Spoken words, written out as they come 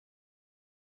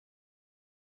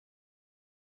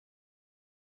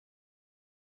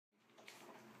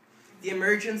The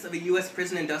emergence of a U.S.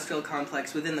 prison industrial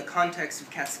complex within the context of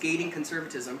cascading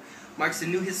conservatism marks a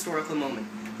new historical moment,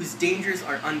 whose dangers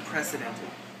are unprecedented.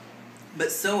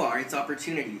 But so are its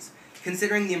opportunities.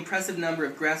 Considering the impressive number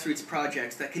of grassroots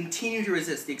projects that continue to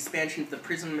resist the expansion of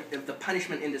the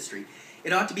punishment industry,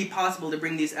 it ought to be possible to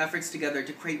bring these efforts together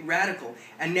to create radical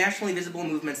and nationally visible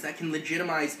movements that can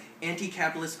legitimize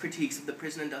anti-capitalist critiques of the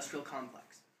prison industrial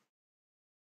complex.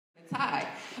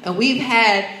 And we've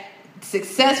had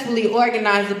successfully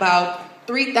organized about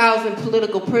 3,000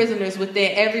 political prisoners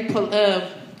within every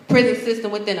prison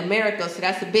system within America, so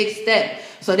that's a big step.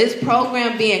 So this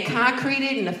program being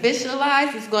concreted and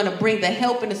officialized is going to bring the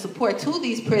help and the support to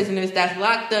these prisoners that's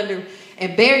locked under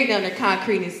and buried under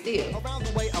concrete and steel. Around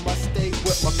the way I must stay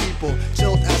with my people,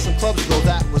 chilled at some clubs though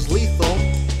that was lethal.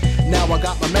 Now I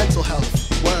got my mental health,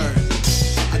 word.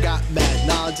 I got mad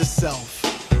knowledge of self.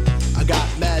 I got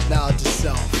mad knowledge of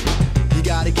self. You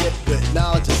gotta get with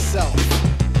knowledge of self.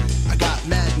 I got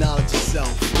mad knowledge of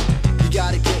self. You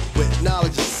gotta get with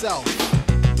knowledge of self.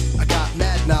 I got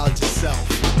mad knowledge of self.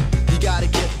 You gotta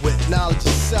get with knowledge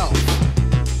of self.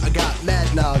 I got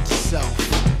mad knowledge of self.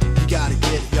 You gotta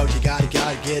get, yo, you gotta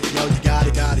get, yo, you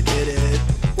gotta get it.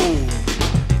 Ooh,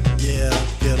 yeah,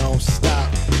 you don't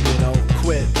stop, you don't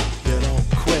quit, you don't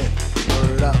quit.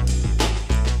 Word up.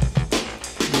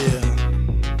 Yeah.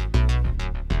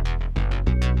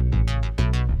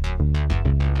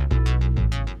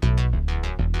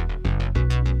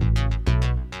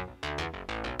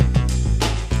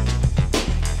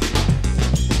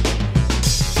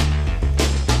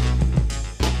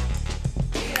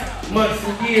 Months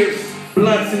and years,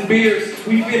 blunts and beers.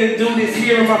 We finna do this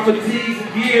here in my fatigues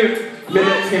and gear.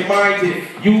 Militant-minded,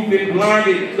 you've been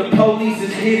blinded. The police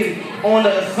is hidden on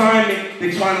the assignment.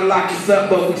 They trying to lock us up,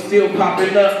 but we still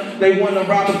popping up. They wanna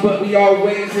rob us, but we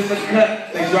always in the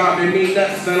cut. They driving me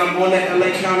nuts, and I'm on that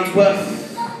LA County bus.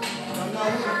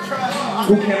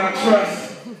 Who can I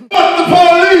trust? Fuck the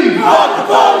police! Fuck the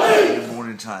police! In the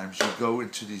morning times, you go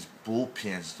into these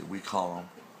bullpens that we call them,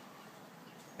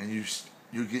 and you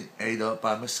get ate up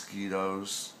by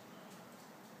mosquitoes,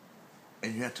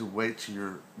 and you have to wait till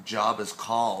your job is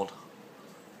called,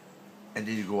 and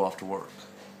then you go off to work.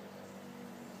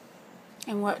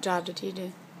 And what job did you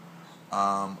do?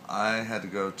 I had to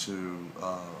go to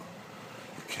the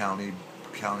county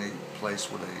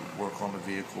place where they work on the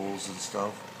vehicles and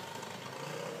stuff.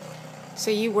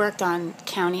 So you worked on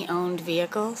county-owned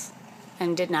vehicles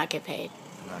and did not get paid?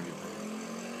 Did not get paid.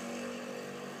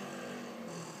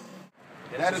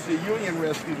 That is the Union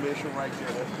Rescue Mission right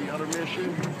there. That's the other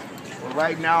mission. Well,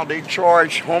 right now, they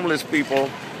charge homeless people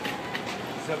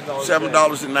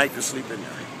 $7 a night to sleep in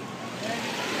there.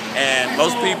 And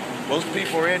most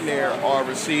people in there are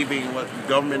receiving what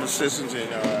government assistance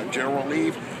and general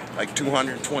leave, like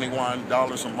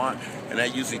 $221 a month, and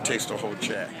that usually takes the whole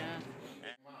check.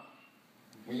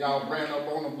 When y'all ran up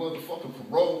on the motherfucking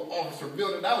parole officer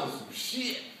building, that was some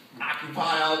shit.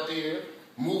 Occupy out there.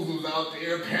 Muslims out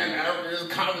there,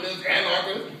 Pan-Africans, communists,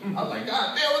 anarchists. I was like,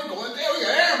 God damn, what's going down? We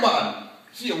got everybody.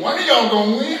 Shit, one of y'all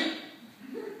gonna win.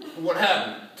 What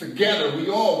happened? Together, we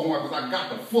all won because I got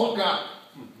the fuck out.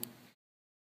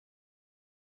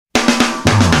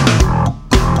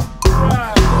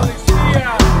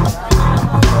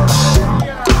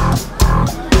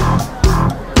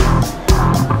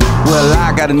 Well,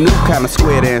 I got a new kind of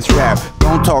square dance rap.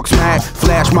 Don't talk smack,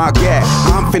 flash my gat.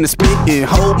 I'm finna spit and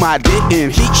hold my dick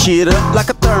and heat shit up like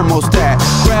a thermostat.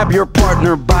 Grab your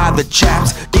partner by the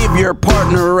chaps. Give your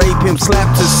partner a pimp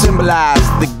slap to symbolize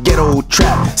the ghetto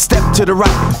trap. Step to the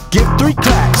right, give 3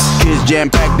 claps. Kids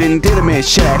jam-packed in tenement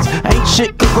shacks. Ain't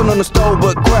shit cooking on the stove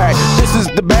but crack. This is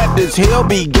the Baptist, he'll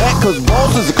be gat, cause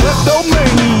Boss is a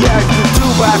kleptomaniac.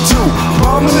 2x2,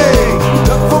 promenade.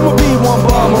 Duck from a B1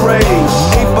 bomber raid.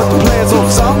 Ain't but the plans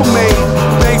Osama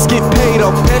made. Banks get paid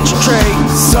off petro trade.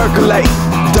 Circulate,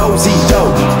 dozy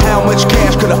dope. How much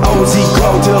cash could a OZ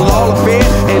grow? Till all are fair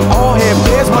and all hair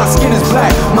bears. My skin is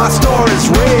black, my star is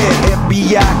red.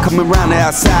 FBI coming round the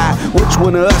outside. Which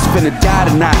one of us finna die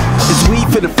tonight? Is we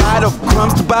finna fight over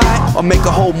crumbs to buy? Or make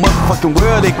a whole motherfucking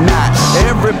world ignite?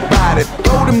 Everybody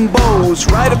throw them bows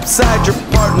right upside your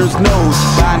partner's nose.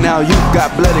 By now you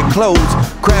got bloody clothes.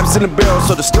 Crabs in the barrel,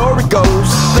 so the story goes.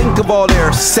 Think of all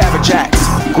their savage acts.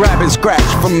 Grab and scratch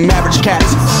from average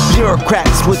cats.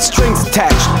 Bureaucrats with strings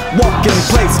attached. Walk in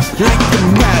place like a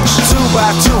match.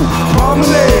 2x2,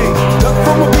 promenade. Duck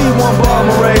from a B1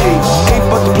 bomber raid. Ain't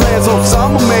but the plans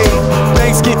Osama made.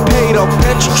 Banks get paid off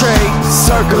petro trade.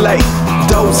 Circulate,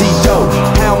 dozy dope.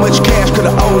 How much cash could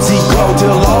a OZ grow?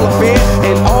 Till all are fair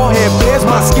and all hair bears.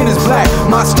 My skin is black,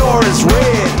 my star is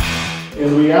red.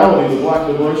 In reality, the Black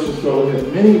liberation struggle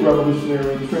had many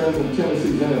revolutionary trends and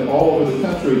tendencies in it all over the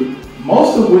country,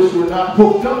 most of which were not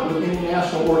hooked up with any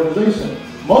national organization.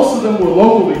 Most of them were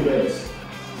locally based.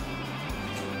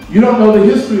 You don't know the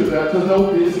history of that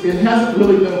because it hasn't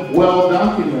really been well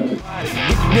documented.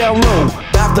 Down low,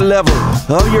 about the level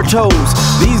of your toes.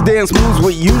 These dance moves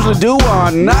we usually do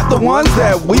are not the ones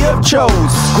that we have chose.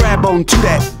 Grab onto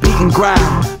that beat and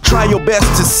grind. Try your best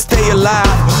to stay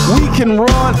alive. We can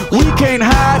run, we can't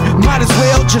hide. Might as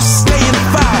well just stay in the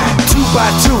fight. 2 by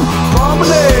 2,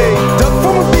 promenade. Duck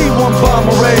from a B1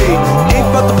 bomber raid. Ain't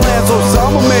but the plans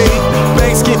Osama made.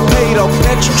 Banks get paid off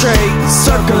petro trade.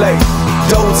 Circulate,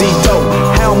 dozy dope.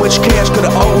 How much cash could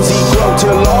an OZ grow?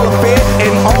 Till all are fair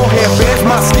and all have beds.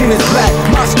 My skin is black,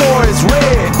 my store is red.